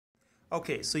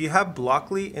Okay, so you have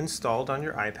Blockly installed on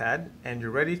your iPad and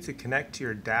you're ready to connect to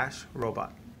your Dash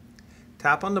robot.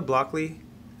 Tap on the Blockly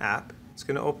app. It's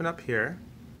going to open up here.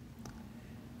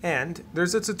 And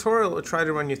there's a tutorial I'll try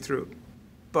to run you through,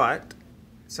 but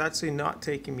it's actually not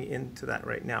taking me into that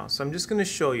right now. So I'm just going to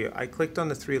show you. I clicked on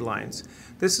the 3 lines.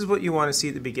 This is what you want to see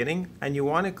at the beginning, and you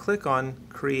want to click on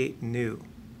Create New.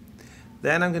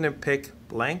 Then I'm going to pick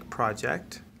Blank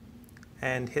Project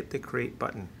and hit the Create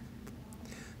button.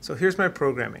 So here's my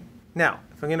programming. Now,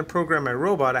 if I'm going to program my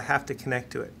robot, I have to connect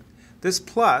to it. This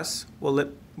plus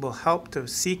will help to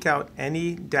seek out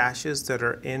any dashes that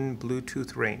are in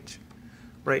Bluetooth range.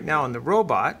 Right now on the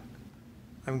robot,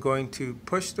 I'm going to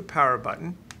push the power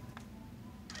button,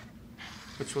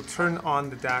 which will turn on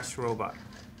the Dash robot.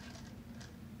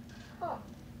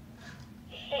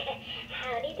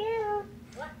 Howdy do.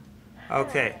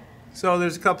 Okay, so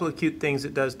there's a couple of cute things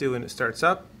it does do when it starts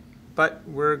up, but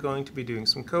we're going to be doing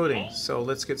some coding, so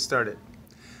let's get started.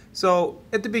 So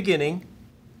at the beginning,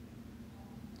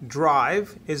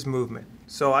 drive is movement.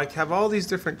 So I have all these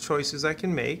different choices I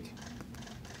can make,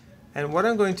 and what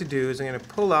I'm going to do is I'm going to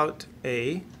pull out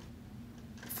a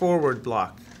forward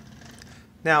block.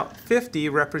 Now 50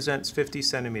 represents 50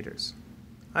 centimeters.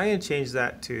 I'm going to change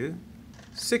that to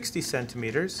 60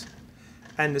 centimeters,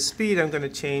 and the speed I'm going to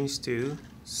change to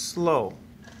slow.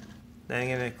 Then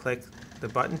I'm going to click the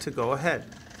button to go ahead.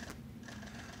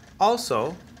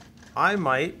 Also, I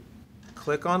might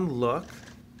click on look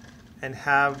and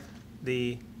have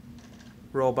the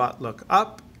robot look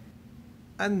up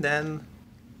and then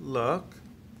look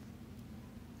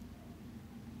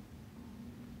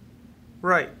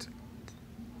right.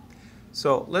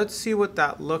 So let's see what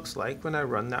that looks like when I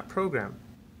run that program.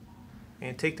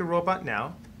 And take the robot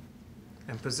now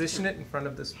and position it in front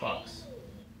of this box.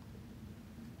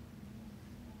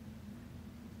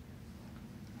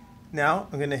 Now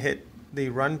I'm going to hit the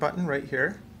run button right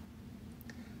here.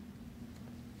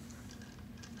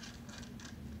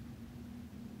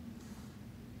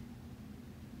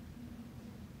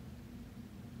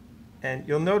 And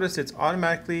you'll notice it's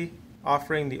automatically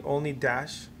offering the only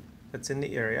dash that's in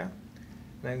the area.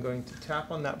 And I'm going to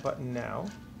tap on that button now.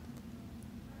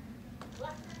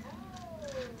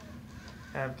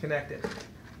 And I'm connected.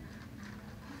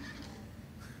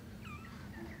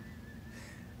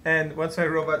 And once my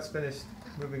robot's finished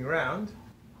moving around,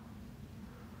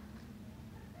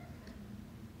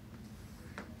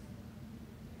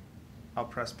 I'll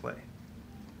press play.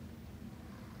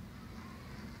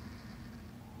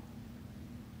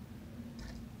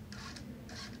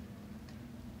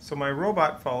 So my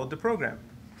robot followed the program.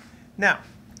 Now,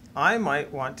 I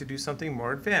might want to do something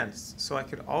more advanced, so I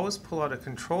could always pull out a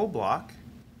control block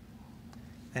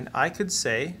and I could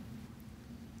say,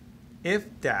 if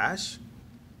Dash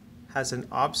has an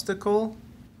obstacle,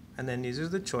 and then these are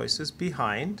the choices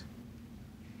behind,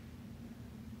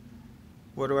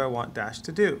 what do I want Dash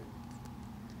to do?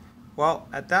 Well,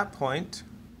 at that point,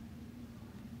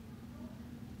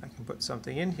 I can put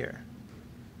something in here.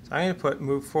 So I'm going to put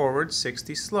move forward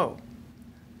 60 slow.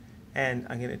 And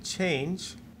I'm going to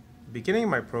change the beginning of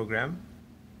my program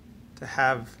to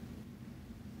have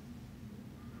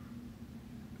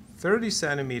 30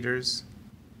 centimeters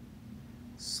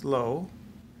slow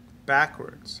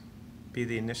backwards be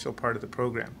the initial part of the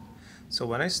program. So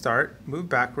when I start, move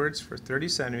backwards for 30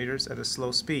 centimeters at a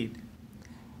slow speed.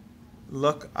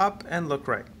 Look up and look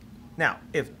right. Now,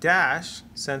 if Dash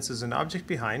senses an object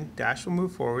behind, Dash will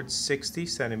move forward 60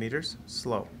 centimeters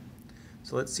slow.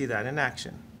 So let's see that in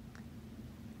action.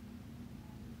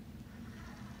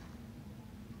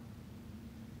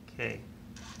 Okay.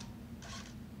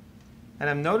 And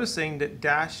I'm noticing that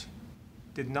Dash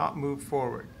did not move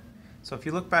forward. So if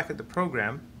you look back at the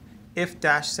program, if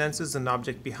Dash senses an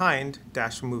object behind,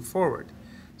 Dash will move forward.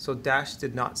 So Dash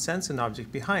did not sense an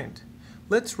object behind.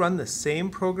 Let's run the same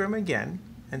program again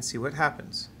and see what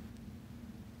happens.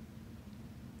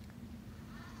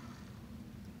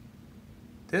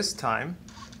 This time,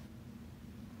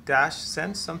 Dash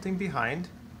sensed something behind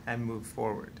and moved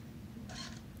forward.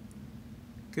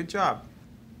 Good job.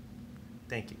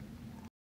 Thank you.